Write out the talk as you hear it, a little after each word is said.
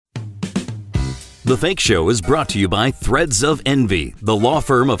The Fake Show is brought to you by Threads of Envy, the law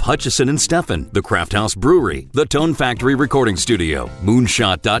firm of Hutchison and Steffen, the Craft House Brewery, the Tone Factory Recording Studio,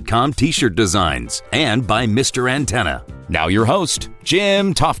 Moonshot.com T-shirt designs, and by Mr. Antenna. Now your host,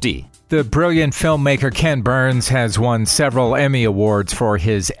 Jim Tofte. The brilliant filmmaker Ken Burns has won several Emmy Awards for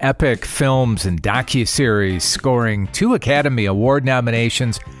his epic films and docuseries, scoring 2 Academy Award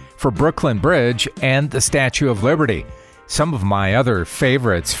nominations for Brooklyn Bridge and the Statue of Liberty. Some of my other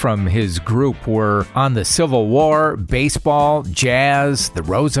favorites from his group were on the Civil War, baseball, jazz, the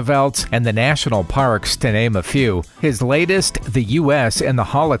Roosevelts, and the national parks, to name a few. His latest, The U.S. and the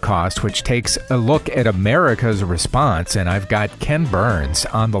Holocaust, which takes a look at America's response, and I've got Ken Burns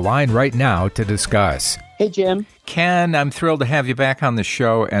on the line right now to discuss. Hey, Jim. Ken, I'm thrilled to have you back on the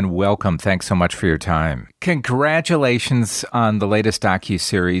show, and welcome. Thanks so much for your time. Congratulations on the latest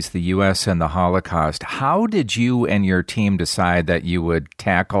docuseries, The U.S. and the Holocaust. How did you and your team decide that you would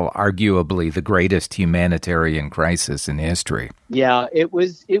tackle arguably the greatest humanitarian crisis in history? Yeah, it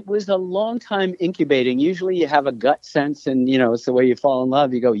was a long time incubating. Usually you have a gut sense and, it's the way you fall in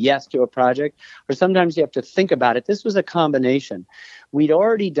love. You go yes to a project, or sometimes you have to think about it. This was a combination. We'd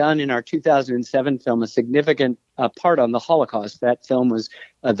already done in our 2007 film a significant part on the Holocaust. That film was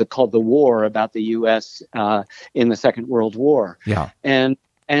called The War, about the U.S. In the Second World War. Yeah.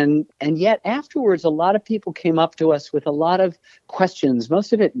 And yet afterwards, a lot of people came up to us with a lot of questions,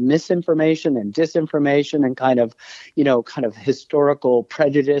 most of it misinformation and disinformation and kind of historical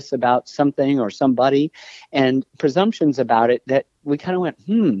prejudice about something or somebody and presumptions about it that we kind of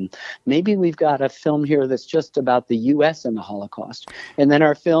went, maybe we've got a film here that's just about the U.S. and the Holocaust. And then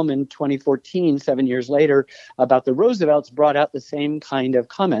our film in 2014, 7 years later, about the Roosevelts brought out the same kind of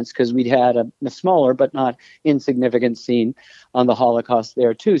comments because we'd had a smaller but not insignificant scene on the Holocaust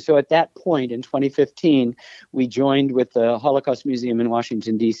there too. So at that point in 2015, we joined with the Holocaust Museum in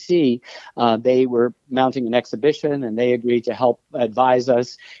Washington, D.C. They were mounting an exhibition and they agreed to help advise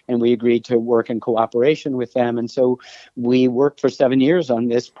us, and we agreed to work in cooperation with them. And so we worked for 7 years on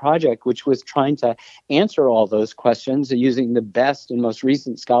this project, which was trying to answer all those questions using the best and most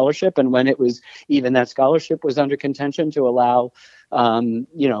recent scholarship. And when it was even that scholarship was under contention, to allow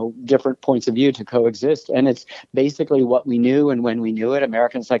different points of view to coexist. And it's basically what we knew. And when we knew it,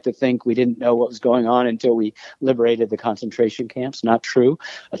 Americans like to think we didn't know what was going on until we liberated the concentration camps. Not true.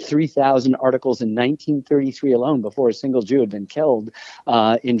 3,000 articles in 1933 alone, before a single Jew had been killed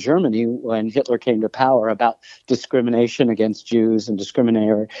in Germany when Hitler came to power, about discrimination against Jews and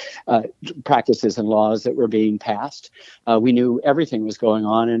discriminatory practices and laws that were being passed. We knew everything was going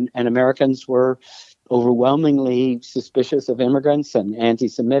on, and Americans were overwhelmingly suspicious of immigrants and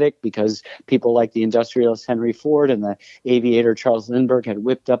anti-Semitic because people like the industrialist Henry Ford and the aviator Charles Lindbergh had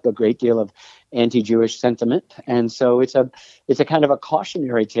whipped up a great deal of anti-Jewish sentiment. And so it's a kind of a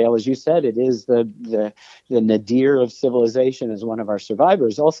cautionary tale. As you said, it is the nadir of civilization, as one of our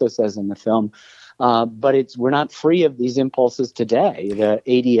survivors also says in the film. But we're not free of these impulses today. The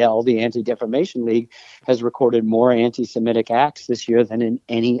ADL, the Anti-Defamation League, has recorded more anti-Semitic acts this year than in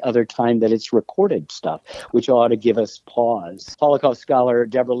any other time that it's recorded stuff, which ought to give us pause. Holocaust scholar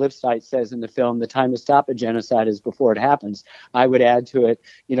Deborah Lipsyte says in the film, the time to stop a genocide is before it happens. I would add to it,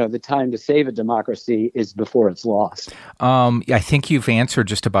 the time to save a democracy is before it's lost. I think you've answered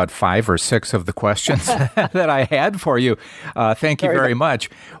just about 5 or 6 of the questions that I had for you. Thank you very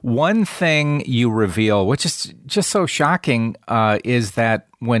much. One thing you reveal, which is just so shocking, is that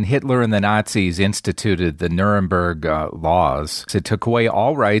when Hitler and the Nazis instituted the Nuremberg laws, it took away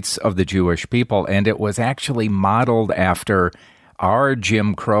all rights of the Jewish people, and it was actually modeled after our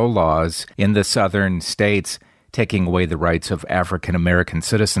Jim Crow laws in the southern states, taking away the rights of African American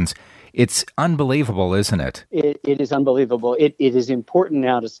citizens. It's unbelievable, isn't it? It is unbelievable. It is important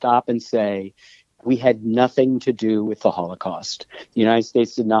now to stop and say, we had nothing to do with the Holocaust. The United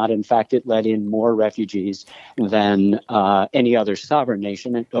States did not. In fact, it let in more refugees than any other sovereign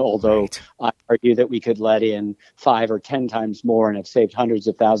nation, although I argue that we could let in 5 or 10 times more and have saved hundreds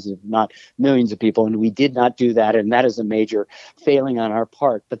of thousands, if not millions of people. And we did not do that. And that is a major failing on our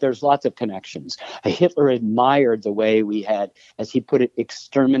part. But there's lots of connections. Hitler admired the way we had, as he put it,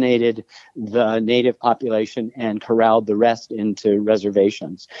 exterminated the native population and corralled the rest into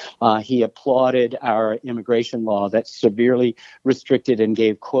reservations. He applauded our immigration law that severely restricted and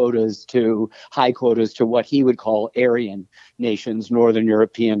gave high quotas to what he would call Aryan nations, Northern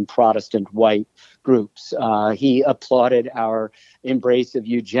European, Protestant, white, groups. He applauded our embrace of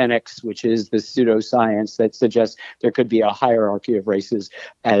eugenics, which is the pseudoscience that suggests there could be a hierarchy of races.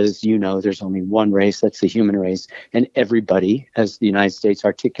 As you know, there's only one race, that's the human race, and everybody, as the United States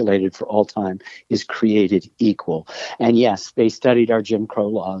articulated for all time, is created equal. And yes, they studied our Jim Crow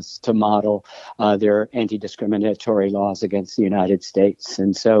laws to model their anti-discriminatory laws against the United States.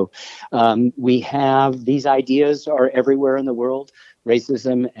 And so we have these ideas are everywhere in the world.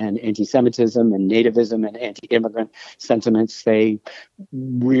 Racism and anti-Semitism and nativism and anti-immigrant sentiments, they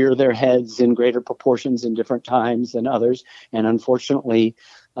rear their heads in greater proportions in different times than others. And unfortunately,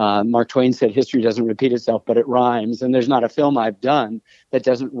 Mark Twain said history doesn't repeat itself, but it rhymes. And there's not a film I've done that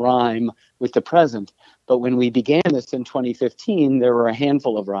doesn't rhyme with the present. But when we began this in 2015, there were a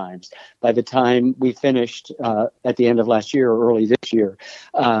handful of rhymes. By the time we finished at the end of last year or early this year,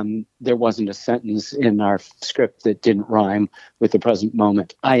 there wasn't a sentence in our script that didn't rhyme with the present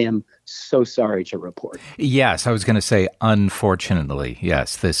moment. I am so sorry to report. Yes, I was going to say, unfortunately,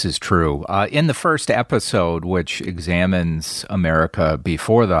 yes, this is true. In the first episode, which examines America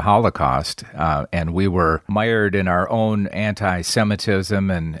before the Holocaust, and we were mired in our own anti-Semitism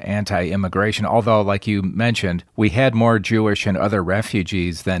and anti-immigration, although, like you mentioned, we had more Jewish and other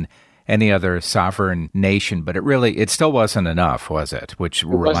refugees than any other sovereign nation, but it still wasn't enough, was it? Which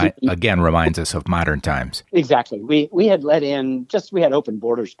again reminds us of modern times. Exactly. We had let in, we had open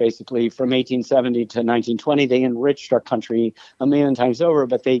borders basically from 1870 to 1920. They enriched our country a million times over,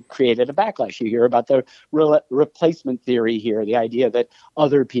 but they created a backlash. You hear about the replacement theory here, the idea that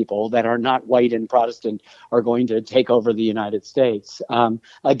other people that are not white and Protestant are going to take over the United States.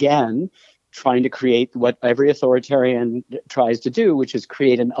 Again, trying to create what every authoritarian tries to do, which is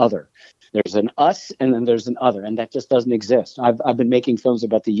create an other. There's an us and then there's an other, and that just doesn't exist. I've been making films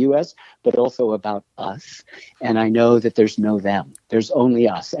about the U.S., but also about us, and I know that there's no them. There's only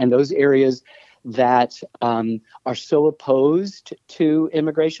us. And those areas that are so opposed to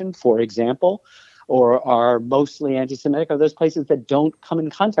immigration, for example, or are mostly anti-Semitic, are those places that don't come in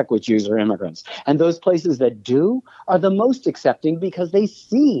contact with Jews or immigrants. And those places that do are the most accepting because they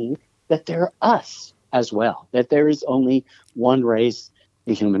see that they're us as well, that there is only one race,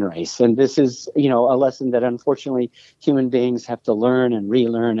 the human race. And this is, a lesson that unfortunately human beings have to learn and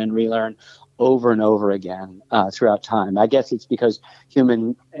relearn over and over again throughout time. I guess it's because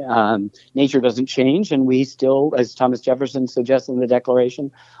human nature doesn't change, and we still, as Thomas Jefferson suggests in the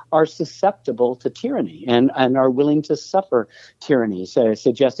Declaration, are susceptible to tyranny and are willing to suffer tyranny,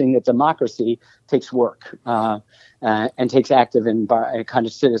 suggesting that democracy takes work and takes active a kind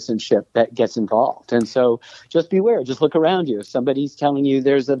of citizenship that gets involved. And so just beware, just look around you. If somebody's telling you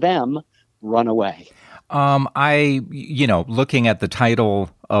there's a them, run away. Looking at the title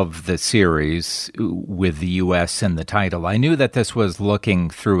of the series with the U.S. in the title, I knew that this was looking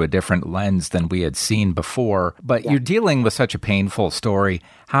through a different lens than we had seen before, but You're dealing with such a painful story.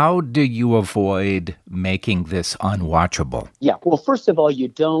 How do you avoid making this unwatchable? Yeah, well, first of all, you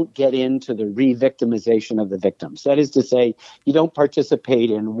don't get into the re-victimization of the victims. That is to say, you don't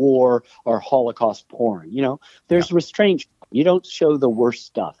participate in war or Holocaust porn. There's restraint. You don't show the worst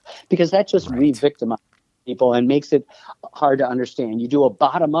stuff because that just re-victimizes people and makes it hard to understand. You do a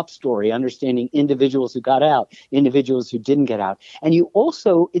bottom-up story, understanding individuals who got out, individuals who didn't get out. And you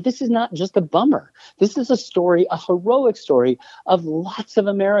also, this is not just a bummer. This is a story, a heroic story of lots of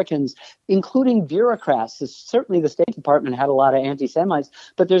Americans, including bureaucrats. Certainly the State Department had a lot of anti-Semites,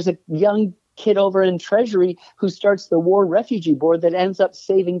 but there's a young kid over in Treasury who starts the War Refugee Board that ends up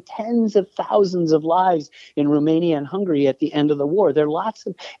saving tens of thousands of lives in Romania and Hungary at the end of the war. There are lots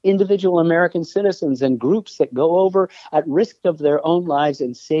of individual American citizens and groups that go over at risk of their own lives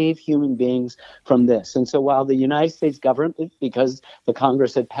and save human beings from this. And so while the United States government, because the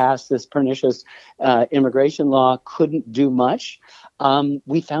Congress had passed this pernicious immigration law, couldn't do much,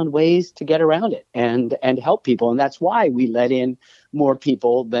 we found ways to get around it and help people. And that's why we let in more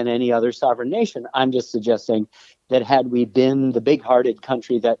people than any other sovereign nation. I'm just suggesting that had we been the big-hearted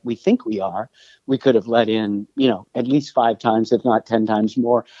country that we think we are, we could have let in, at least 5 times, if not 10 times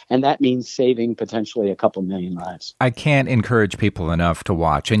more. And that means saving potentially a couple million lives. I can't encourage people enough to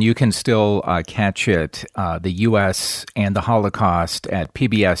watch. And you can still catch it, the U.S. and the Holocaust, at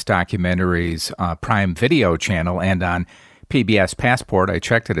PBS Documentaries Prime Video channel and on PBS Passport. I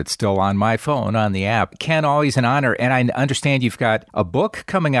checked it. It's still on my phone on the app. Ken, always an honor. And I understand you've got a book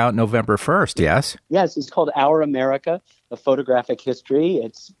coming out November 1st, yes? Yes, it's called Our America, A Photographic History.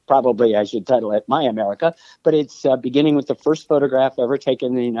 It's probably, I should title it My America, but it's beginning with the first photograph ever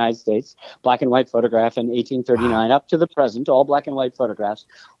taken in the United States, black and white photograph in 1839, up to the present, all black and white photographs.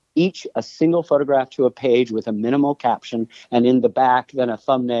 each a single photograph to a page with a minimal caption, and in the back then a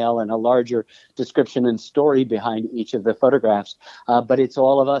thumbnail and a larger description and story behind each of the photographs. But it's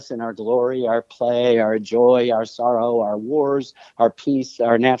all of us in our glory, our play, our joy, our sorrow, our wars, our peace,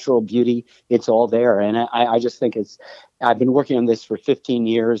 our natural beauty. It's all there. And I just think I've been working on this for 15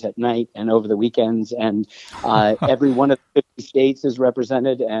 years at night and over the weekends, and every one of the 50 states is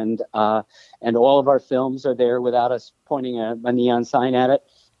represented, and all of our films are there without us pointing a neon sign at it.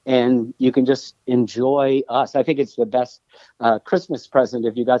 And you can just enjoy us. I think it's the best Christmas present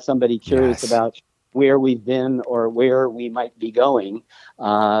if you got somebody curious about where we've been or where we might be going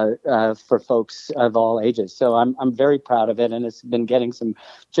for folks of all ages. So I'm very proud of it, and it's been getting some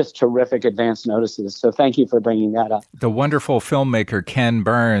just terrific advance notices. So thank you for bringing that up. The wonderful filmmaker Ken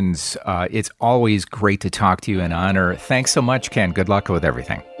Burns, it's always great to talk to you, an honor. Thanks so much, Ken. Good luck with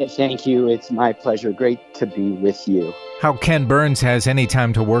everything. Thank you. It's my pleasure. Great to be with you. How Ken Burns has any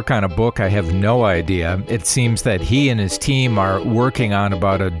time to work on a book, I have no idea. It seems that he and his team are working on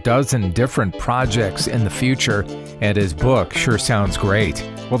about a dozen different projects in the future, and his book sure sounds great.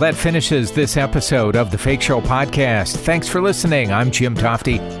 Well, that finishes this episode of the Fake Show podcast. Thanks for listening. I'm Jim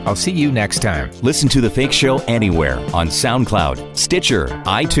Tofte. I'll see you next time. Listen to The Fake Show anywhere on SoundCloud, Stitcher,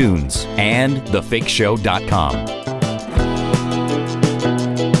 iTunes, and thefakeshow.com.